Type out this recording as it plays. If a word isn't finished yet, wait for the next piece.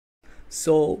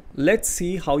So let's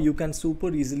see how you can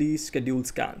super easily schedule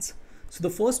scans. So the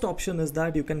first option is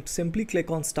that you can simply click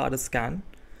on start a scan.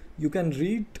 You can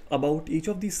read about each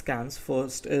of these scans.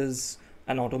 First is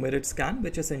an automated scan,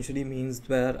 which essentially means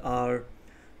where our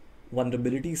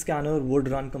vulnerability scanner would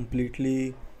run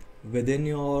completely within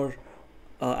your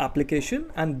application.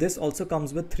 And this also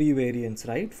comes with three variants,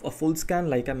 right? A full scan,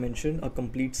 like I mentioned, a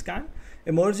complete scan.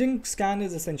 Emerging scan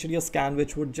is essentially a scan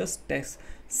which would just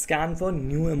scan for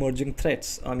new emerging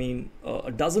threats. I mean,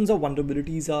 dozens of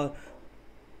vulnerabilities are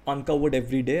uncovered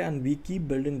every day, and we keep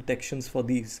building detections for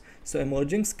these. So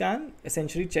emerging scan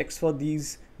essentially checks for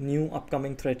these new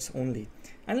upcoming threats only.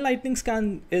 And lightning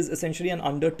scan is essentially an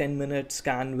under 10-minute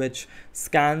scan which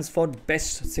scans for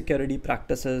best security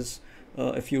practices.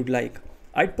 If you'd like,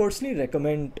 I'd personally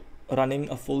recommend running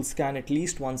a full scan at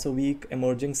least once a week,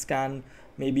 emerging scan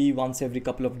maybe once every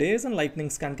couple of days, and lightning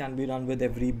scan can be run with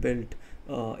every build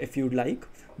if you'd like.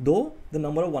 Though the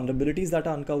number of vulnerabilities that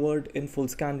are uncovered in full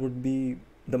scan would be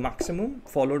the maximum,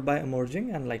 followed by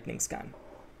emerging and lightning scan.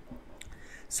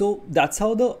 So that's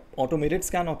how the automated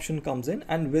scan option comes in.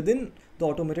 And within the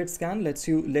automated scan, let's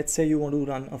say you want to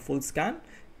run a full scan.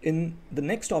 In the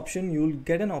next option, you'll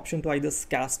get an option to either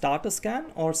start a scan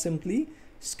or simply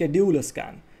schedule a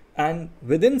scan. And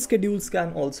within schedule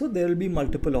scan also, there will be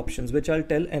multiple options, which I'll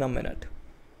tell in a minute.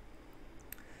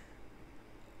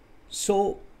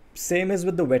 So same as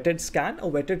with the vetted scan. A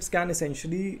vetted scan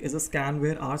essentially is a scan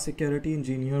where our security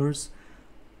engineers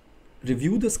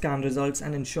review the scan results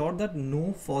and ensure that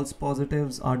no false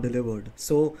positives are delivered.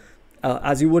 So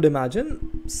as you would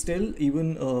imagine, still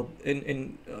even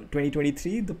in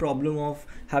 2023, the problem of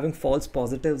having false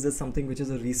positives is something which is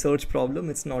a research problem.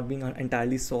 It's not being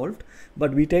entirely solved,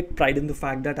 but we take pride in the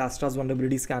fact that Astra's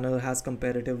vulnerability scanner has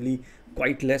comparatively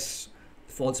quite less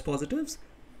false positives.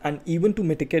 And even to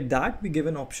mitigate that, we give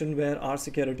an option where our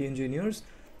security engineers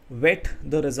vet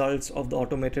the results of the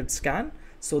automated scan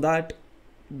so that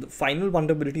the final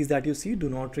vulnerabilities that you see do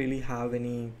not really have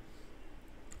any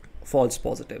false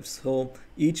positives. So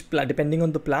each plan, depending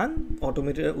on the plan,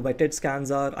 automated vetted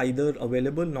scans are either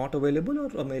available, not available,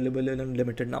 or available in a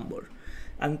limited number.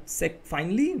 And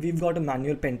finally, we've got a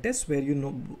manual pen test where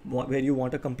where you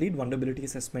want a complete vulnerability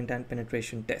assessment and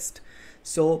penetration test.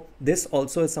 So this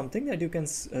also is something that you can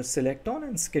select on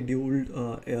and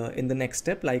schedule in the next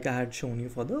step, like I had shown you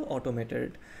for the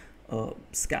automated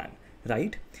scan,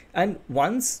 right? And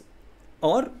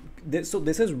so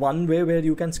this is one way where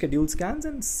you can schedule scans,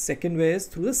 and second way is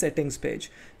through the settings page.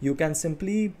 You can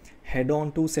simply head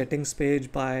on to settings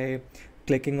page by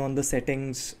clicking on the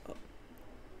settings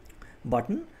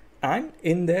button, and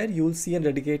in there you'll see a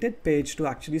dedicated page to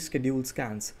actually schedule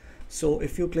scans. So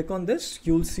if you click on this,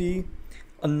 you'll see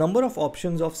a number of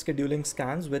options of scheduling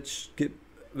scans, which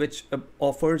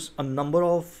offers a number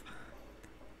of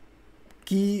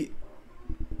key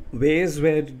ways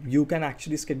where you can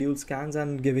actually schedule scans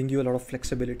and giving you a lot of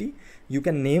flexibility. You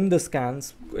can name the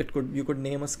scans. You could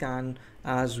name a scan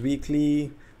as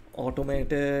weekly,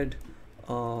 automated,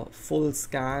 full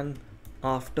scan,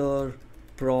 after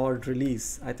prod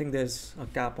release. I think there's a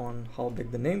cap on how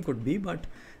big the name could be, but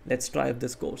let's try if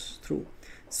this goes through.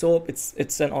 So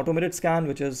it's an automated scan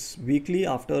which is weekly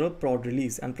after a prod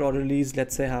release, and prod release,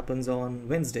 let's say, happens on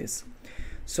Wednesdays.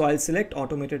 So I'll select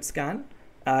automated scan,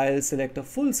 I'll select a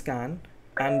full scan,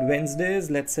 and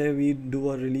Wednesdays, let's say we do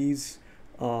a release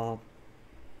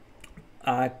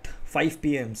at 5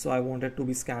 p.m. So I want it to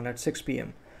be scanned at 6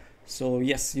 p.m. So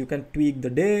yes, you can tweak the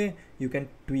day, you can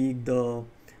tweak the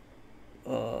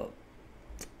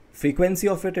frequency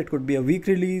of it. It could be a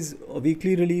weekly release,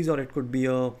 or it could be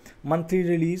a monthly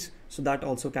release. So that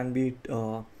also can be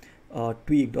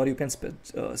tweaked, or you can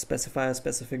specify a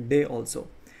specific day also.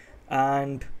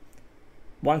 And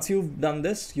once you've done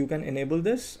this, you can enable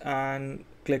this and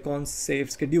click on save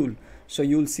schedule. So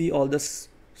you'll see all this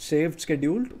saved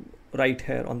scheduled right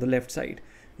here on the left side.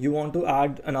 You want to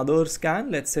add another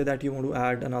scan. Let's say that you want to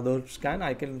add another scan.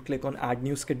 I can click on add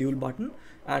new schedule button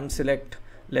and select,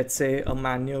 let's say, a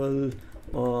manual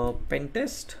pen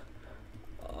test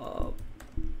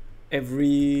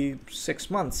every 6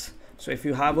 months. So if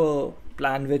you have a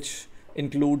plan which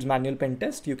includes manual pen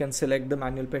test, you can select the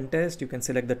manual pen test. You can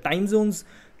select the time zone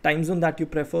that you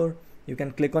prefer. You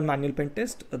can click on manual pen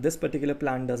test. This particular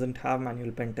plan doesn't have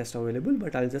manual pen test available,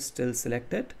 but I'll just still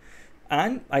select it,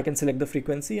 and I can select the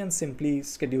frequency and simply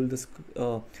schedule this,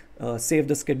 save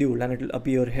the schedule, and it will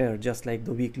appear here just like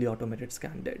the weekly automated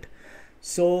scan did.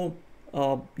 So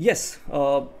yes,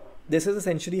 this is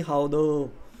essentially how the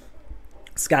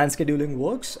scan scheduling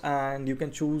works, and you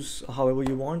can choose however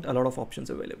you want. A lot of options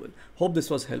available. Hope this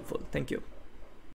was helpful. Thank you.